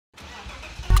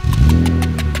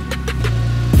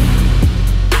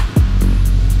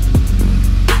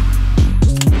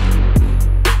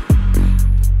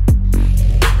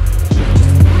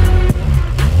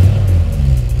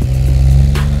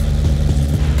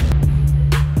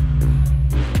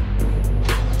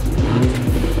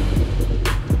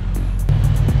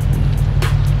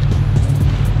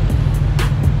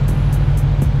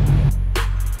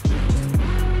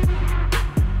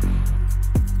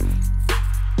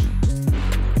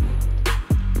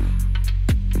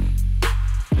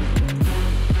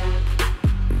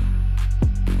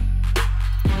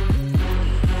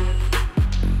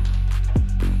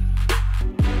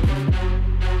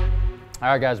All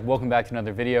right, guys, welcome back to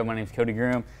another video. My name is Cody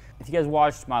Groom. If you guys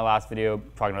watched my last video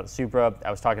talking about the Supra,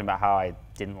 I was talking about how I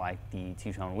didn't like the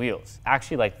two-tone wheels.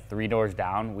 Actually, like 3 doors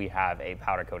down, we have a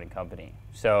powder coating company.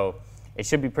 So it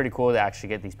should be pretty cool to actually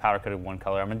get these powder coated one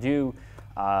color. I'm gonna do,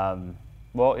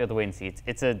 well, you have to wait and see.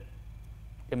 It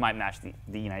might match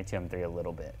the United 2M3 a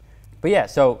little bit. But yeah,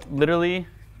 so literally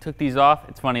took these off.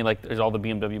 It's funny, like there's all the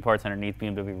BMW parts underneath,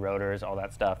 BMW rotors, all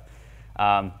that stuff.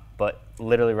 But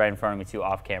literally right in front of me too,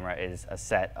 off camera, is a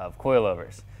set of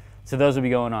coilovers. So those will be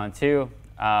going on too.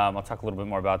 I'll talk a little bit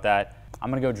more about that.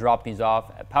 I'm gonna go drop these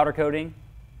off at powder coating,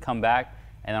 come back,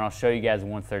 and then I'll show you guys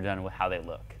once they're done with how they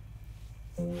look.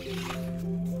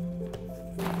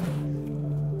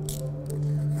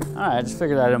 All right, I just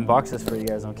figured I'd unbox this for you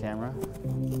guys on camera.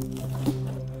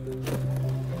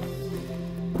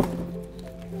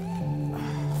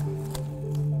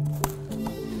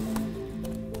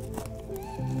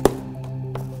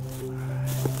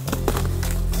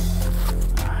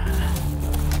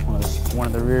 One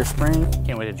of the rear spring.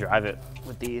 Can't wait to drive it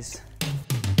with these.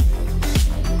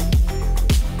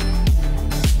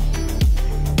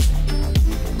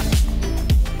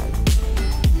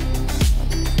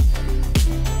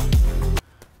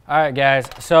 All right, guys,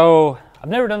 so I've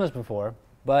never done this before,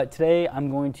 but today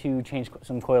I'm going to change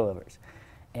some coilovers.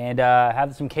 And I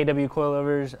have some KW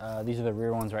coilovers. These are the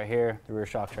rear ones right here, the rear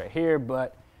shocks right here,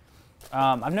 but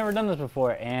I've never done this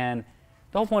before, and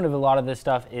the whole point of a lot of this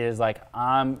stuff is like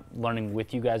I'm learning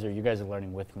with you guys, or you guys are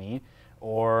learning with me,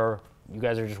 or you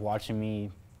guys are just watching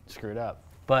me screw it up.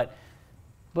 But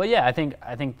yeah, I think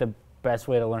the best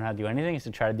way to learn how to do anything is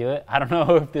to try to do it. I don't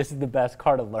know if this is the best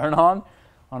car to learn on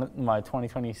my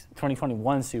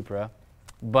 2021 Supra,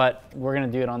 but we're gonna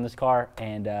do it on this car,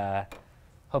 and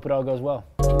hope it all goes well.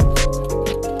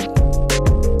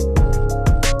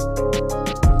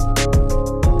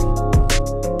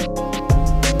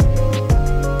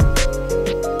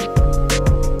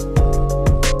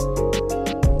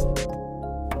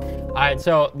 All right,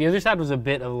 so the other side was a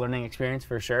bit of a learning experience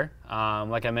for sure.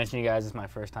 Like I mentioned, you guys, it's my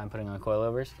first time putting on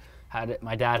coilovers.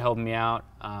 My dad helped me out,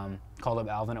 called up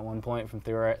Alvin at one point from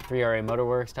 3RA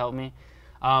Motorworks to help me.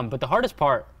 But the hardest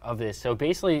part of this, so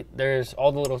basically there's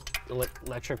all the little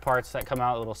electric parts that come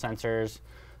out, little sensors,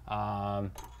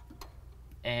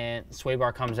 and sway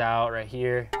bar comes out right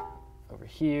here, over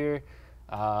here,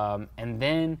 and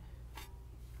then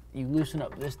you loosen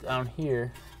up this down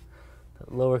here,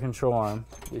 lower control arm,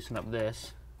 loosen up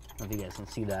this. I don't know if you guys can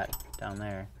see that down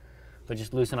there, but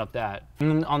just loosen up that. And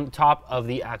then on top of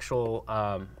the actual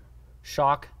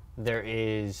shock, there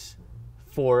is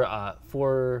four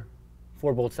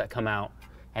bolts that come out,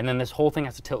 and then this whole thing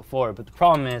has to tilt forward. But the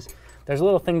problem is, there's a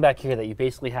little thing back here that you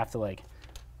basically have to like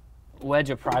wedge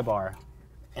a pry bar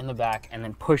in the back and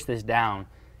then push this down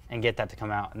and get that to come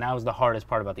out. And that was the hardest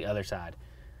part about the other side.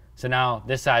 So now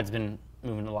this side's been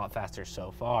moving a lot faster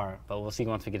so far, but we'll see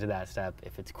once we get to that step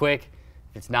if it's quick,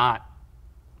 if it's not,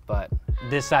 but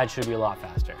this side should be a lot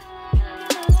faster.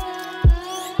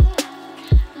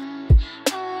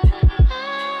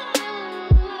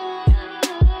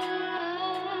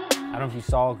 I don't know if you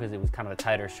saw because it was kind of a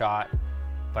tighter shot,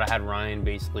 but I had Ryan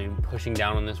basically pushing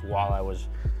down on this while I was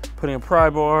putting a pry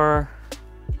bar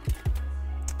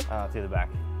through the back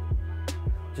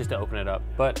just to open it up,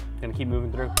 but gonna keep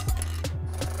moving through.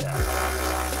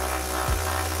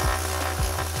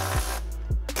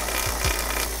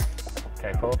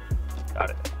 Okay, cool.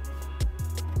 Got it.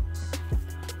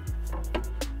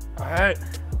 All right,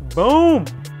 boom.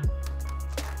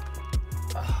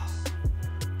 All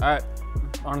right,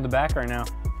 on to the back right now.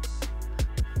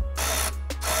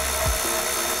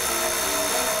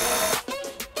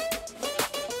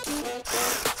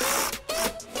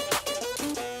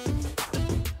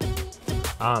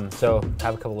 So I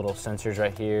have a couple little sensors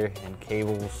right here and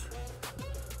cables.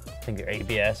 I think they're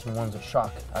ABS, and one's a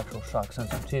shock, actual shock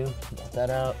sensor too. Got that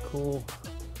out, cool.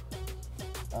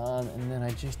 And then I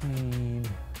just need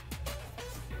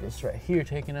this right here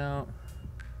taken out.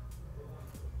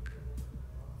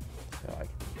 So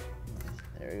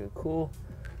there you go, cool.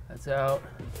 That's out.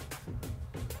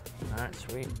 All right,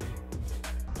 sweet.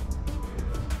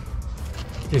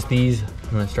 Just these,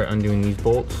 I'm gonna start undoing these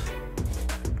bolts.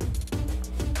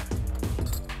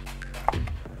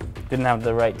 Didn't have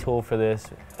the right tool for this.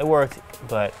 It worked,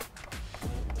 but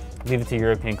leave it to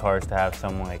European cars to have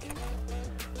some like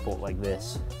bolt like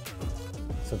this.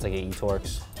 So it's like an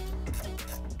E-Torx.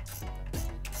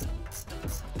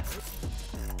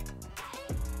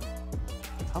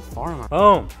 How far am I?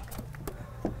 Boom.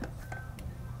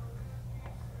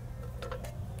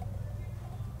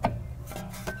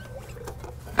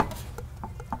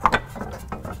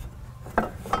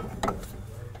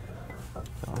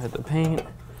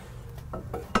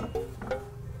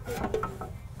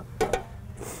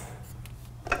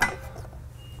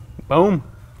 Boom.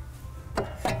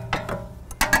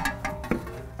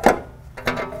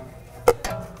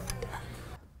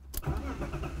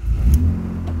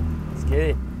 Let's get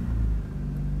it.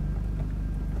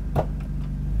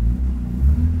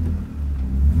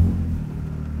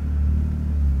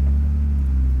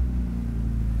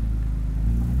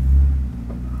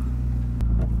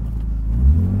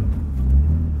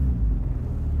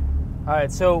 All right,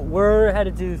 so we're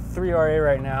headed to 3RA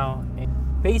right now.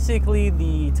 Basically,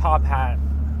 the top hat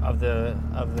of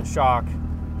the shock,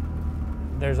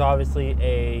 there's obviously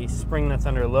a spring that's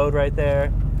under load right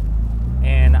there,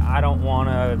 and I don't want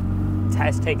to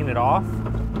test taking it off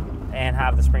and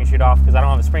have the spring shoot off because I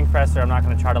don't have a spring presser. I'm not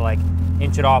going to try to like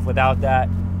inch it off without that.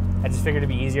 I just figured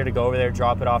it'd be easier to go over there,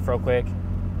 drop it off real quick,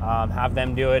 have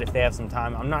them do it if they have some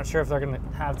time. I'm not sure if they're going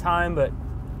to have time, but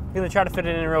I'm going to try to fit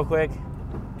it in real quick.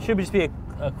 Should just be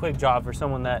a quick job for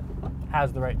someone that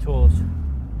has the right tools.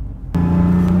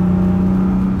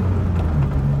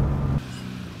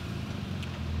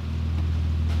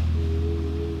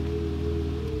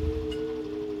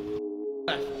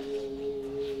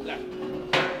 Left.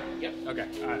 Yep. Okay.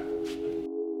 All right.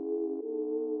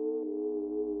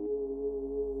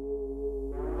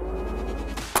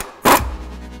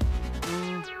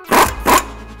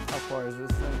 How far is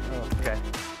this thing? Oh, okay.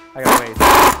 I gotta wait.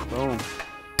 Boom.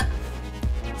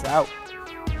 It's out.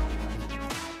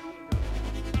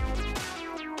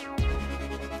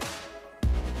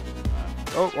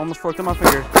 Oh, almost forked in my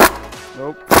finger.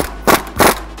 Nope.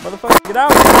 Motherfucker, get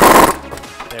out!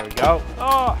 There we go.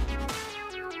 Oh!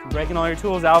 You're breaking all your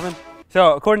tools, Alvin.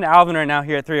 So, according to Alvin right now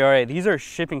here at 3RA, these are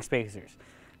shipping spacers.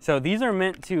 So these are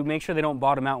meant to make sure they don't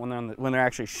bottom out when they're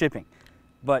actually shipping.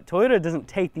 But Toyota doesn't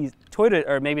take these,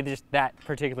 or maybe just that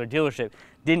particular dealership,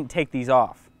 didn't take these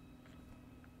off.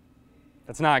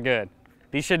 That's not good.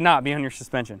 These should not be on your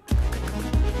suspension.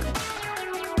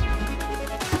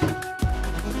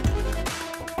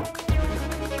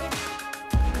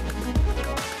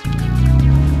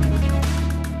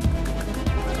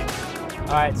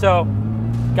 All right, so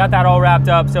got that all wrapped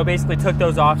up. So basically took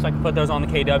those off so I can put those on the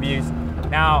KWs.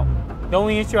 Now, the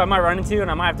only issue I might run into, and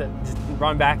I might have to just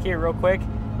run back here real quick,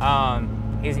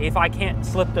 is if I can't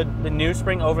slip the new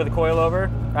spring over the coilover,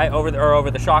 right,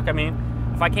 over the shock, I mean,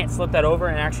 if I can't slip that over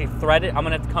and actually thread it, I'm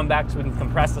gonna have to come back so we can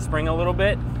compress the spring a little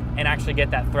bit and actually get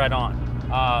that thread on.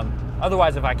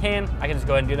 Otherwise, if I can just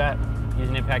go ahead and do that, use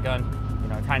an impact gun,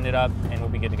 tighten it up, and we'll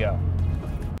be good to go.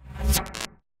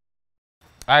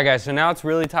 All right, guys, so now it's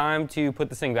really time to put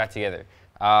this thing back together.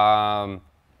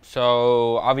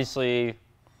 So obviously,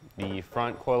 the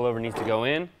front coilover needs to go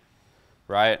in,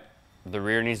 right? The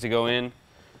rear needs to go in.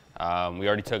 We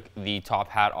already took the top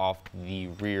hat off the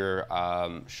rear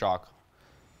shock,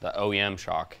 the OEM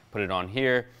shock, put it on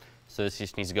here. So this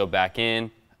just needs to go back in.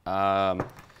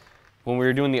 When we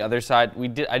were doing the other side,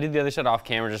 I did the other side off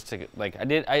camera just to I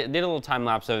did a little time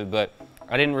lapse of it, but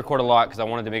I didn't record a lot because I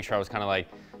wanted to make sure I was kind of like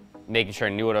making sure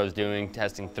I knew what I was doing,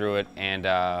 testing through it, and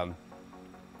I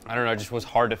don't know, it just was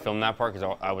hard to film that part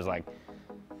because I was like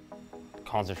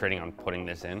concentrating on putting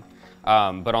this in.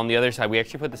 But on the other side, we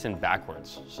actually put this in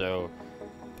backwards. So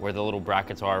where the little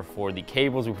brackets are for the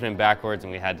cables, we put in backwards,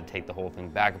 and we had to take the whole thing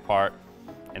back apart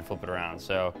and flip it around.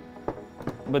 So,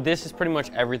 but this is pretty much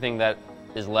everything that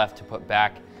is left to put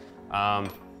back.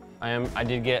 I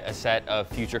did get a set of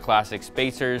Future Classic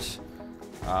spacers,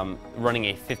 running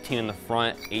a 15 in the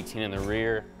front, 18 in the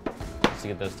rear, just to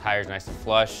get those tires nice and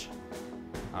flush.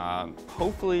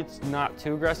 Hopefully it's not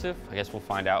too aggressive. I guess we'll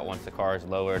find out once the car is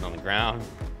lowered on the ground,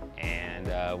 and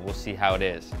we'll see how it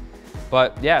is.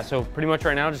 But yeah, so pretty much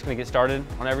right now, just gonna get started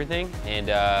on everything and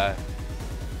get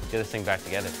this thing back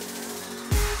together.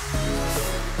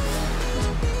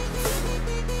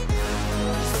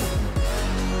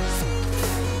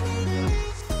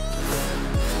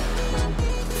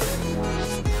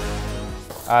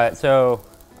 All right, so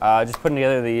just putting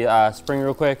together the spring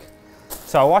real quick.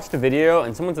 So I watched a video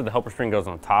and someone said the helper spring goes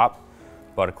on top,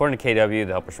 but according to KW,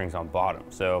 the helper spring's on bottom.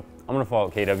 So I'm gonna follow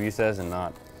what KW says and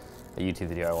not a YouTube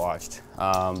video I watched.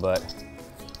 But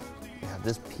yeah,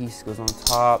 this piece goes on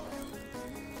top.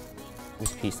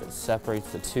 This piece that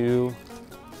separates the two.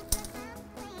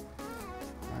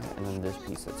 All right, and then this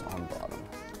piece that's on bottom.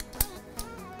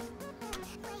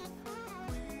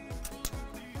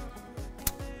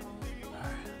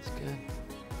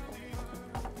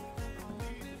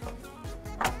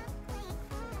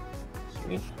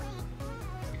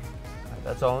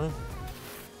 That's all in.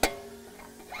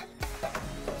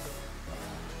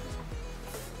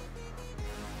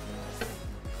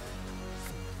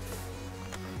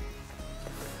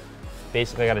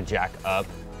 basically I gotta jack up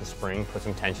the spring, put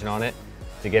some tension on it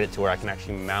to get it to where I can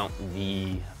actually mount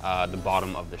the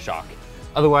bottom of the shock.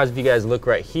 Otherwise, if you guys look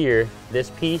right here, this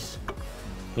piece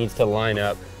needs to line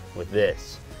up with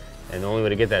this. And the only way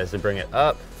to get that is to bring it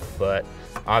up, but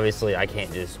obviously I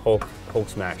can't just Hulk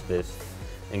smash this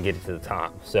and get it to the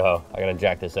top. So I gotta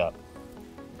jack this up.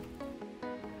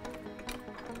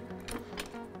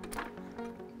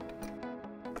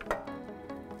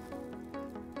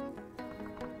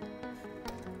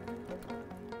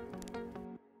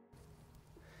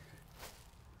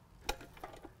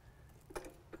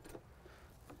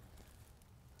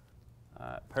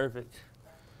 Perfect.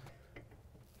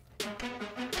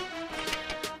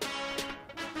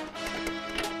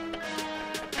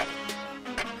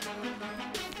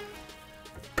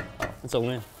 It's a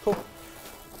win. Cool.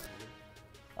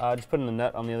 Just putting the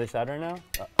nut on the other side right now,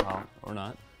 or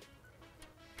not.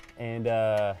 And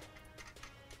the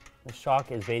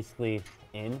shock is basically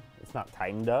in. It's not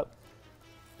tightened up,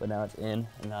 but now it's in,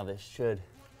 and now this should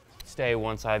stay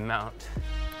once I mount.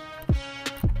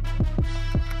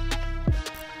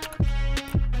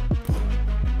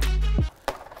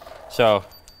 So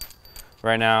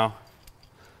right now,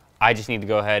 I just need to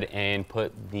go ahead and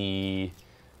put the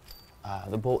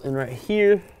bolt in right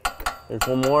here. There's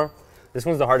one more. This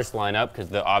one's the hardest to line up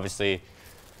because obviously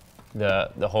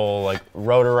the whole like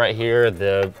rotor right here, and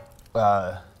the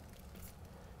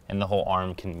whole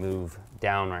arm can move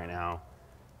down right now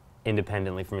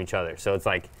independently from each other. So it's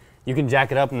like you can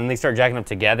jack it up and then they start jacking up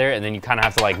together, and then you kind of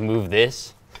have to like move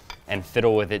this and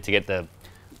fiddle with it to get the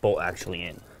bolt actually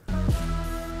in.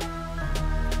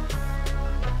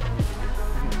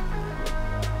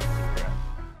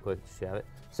 Quick shove it.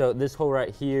 So this hole right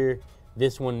here,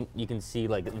 this one you can see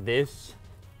like this.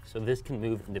 So this can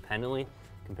move independently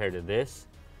compared to this.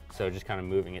 So just kind of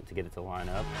moving it to get it to line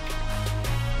up.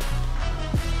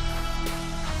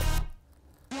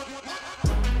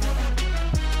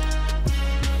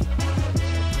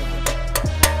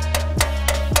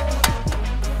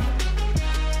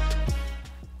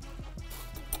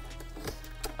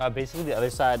 Basically the other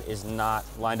side is not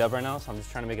lined up right now, so I'm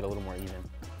just trying to make it a little more even.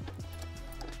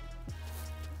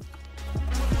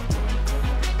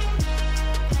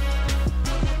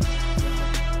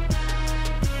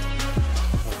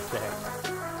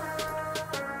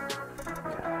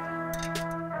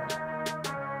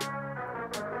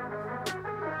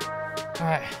 All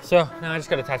right, so now I just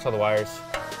gotta attach all the wires.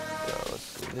 So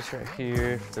let's do this right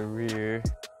here, the rear.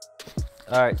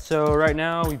 All right, so right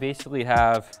now we basically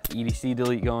have EDC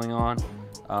delete going on.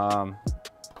 I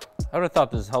would have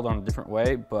thought this was held on a different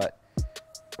way, but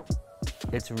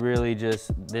it's really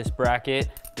just this bracket,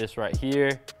 this right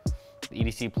here. The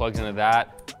EDC plugs into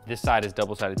that. This side is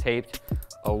double-sided taped,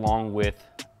 along with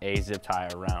a zip tie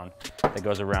around that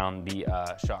goes around the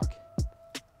shock.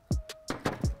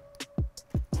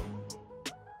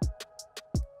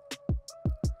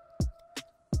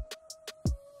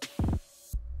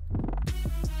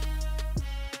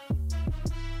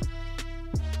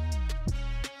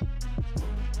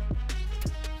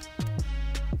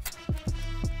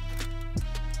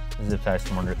 Zip tie's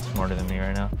smarter than me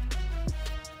right now.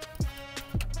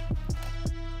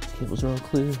 Cables are all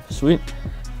clear. Sweet.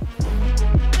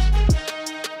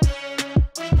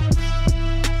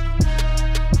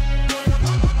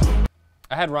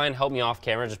 I had Ryan help me off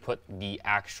camera, just put the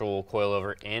actual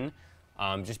coilover in,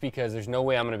 just because there's no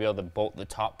way I'm gonna be able to bolt the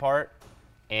top part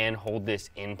and hold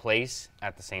this in place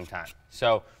at the same time.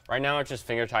 So right now it's just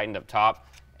finger tightened up top,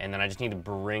 and then I just need to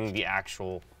bring the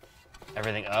actual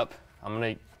everything up. I'm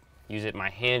gonna use my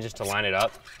hand just to line it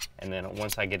up, and then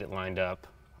once I get it lined up,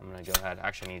 I'm gonna go ahead.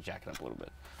 Actually, I need to jack it up a little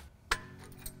bit.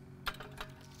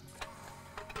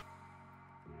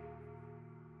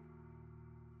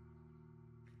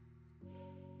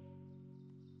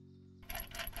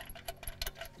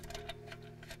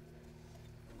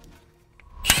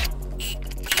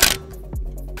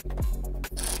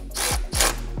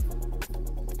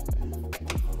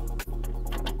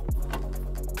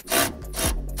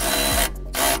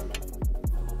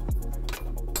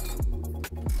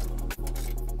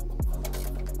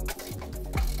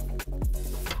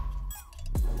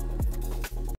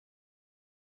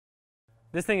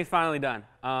 This thing is finally done.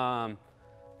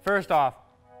 First off,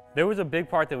 there was a big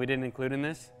part that we didn't include in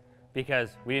this because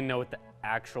we didn't know what the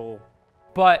actual,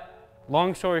 but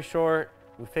long story short,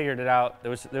 we figured it out. There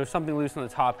was something loose on the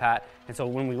top hat, and so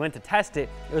when we went to test it,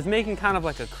 it was making kind of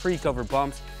like a creak over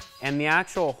bumps, and the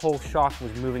actual whole shock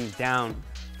was moving down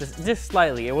just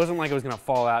slightly. It wasn't like it was gonna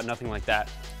fall out, nothing like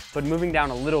that, but moving down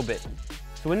a little bit.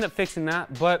 So we ended up fixing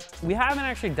that, but we haven't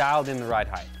actually dialed in the ride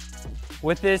height.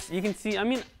 With this, you can see, I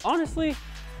mean, honestly,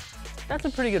 that's a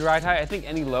pretty good ride height. I think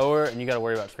any lower and you gotta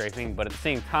worry about scraping, but at the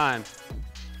same time,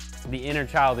 the inner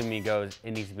child in me goes,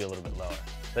 it needs to be a little bit lower.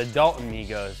 The adult in me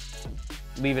goes,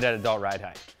 leave it at adult ride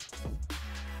height.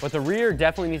 But the rear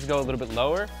definitely needs to go a little bit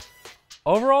lower.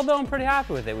 Overall though, I'm pretty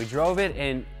happy with it. We drove it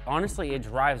and honestly, it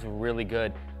drives really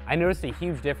good. I noticed a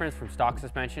huge difference from stock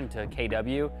suspension to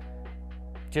KW.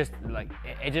 Just like,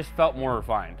 it just felt more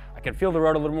refined. I could feel the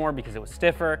road a little more because it was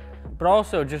stiffer, but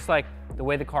also just like the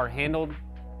way the car handled,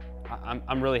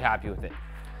 I'm really happy with it.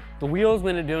 The wheels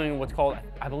ended up doing what's called,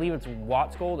 I believe it's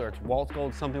Watts Gold or it's Waltz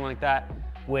Gold, something like that,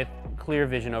 with clear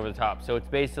vision over the top. So it's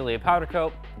basically a powder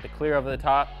coat with the clear over the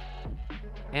top.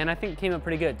 And I think it came out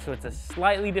pretty good. So it's a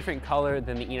slightly different color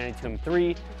than the E92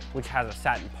 M3, which has a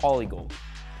satin poly gold.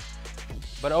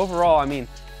 But overall, I mean,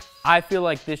 I feel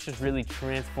like this just really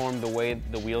transformed the way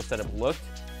the wheel setup looked.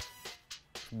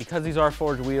 Because these are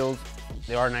forged wheels,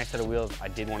 they are a nice set of wheels. I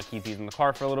did want to keep these in the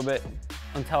car for a little bit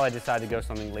until I decided to go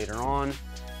something later on.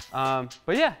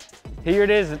 But yeah, here it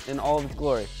is in all of its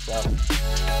glory. So.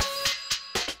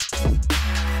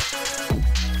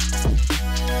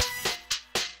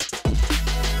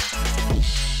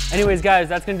 Anyways, guys,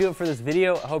 that's gonna do it for this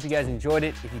video. I hope you guys enjoyed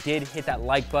it. If you did, hit that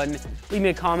like button. Leave me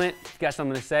a comment if you got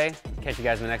something to say. Catch you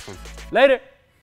guys in the next one. Later.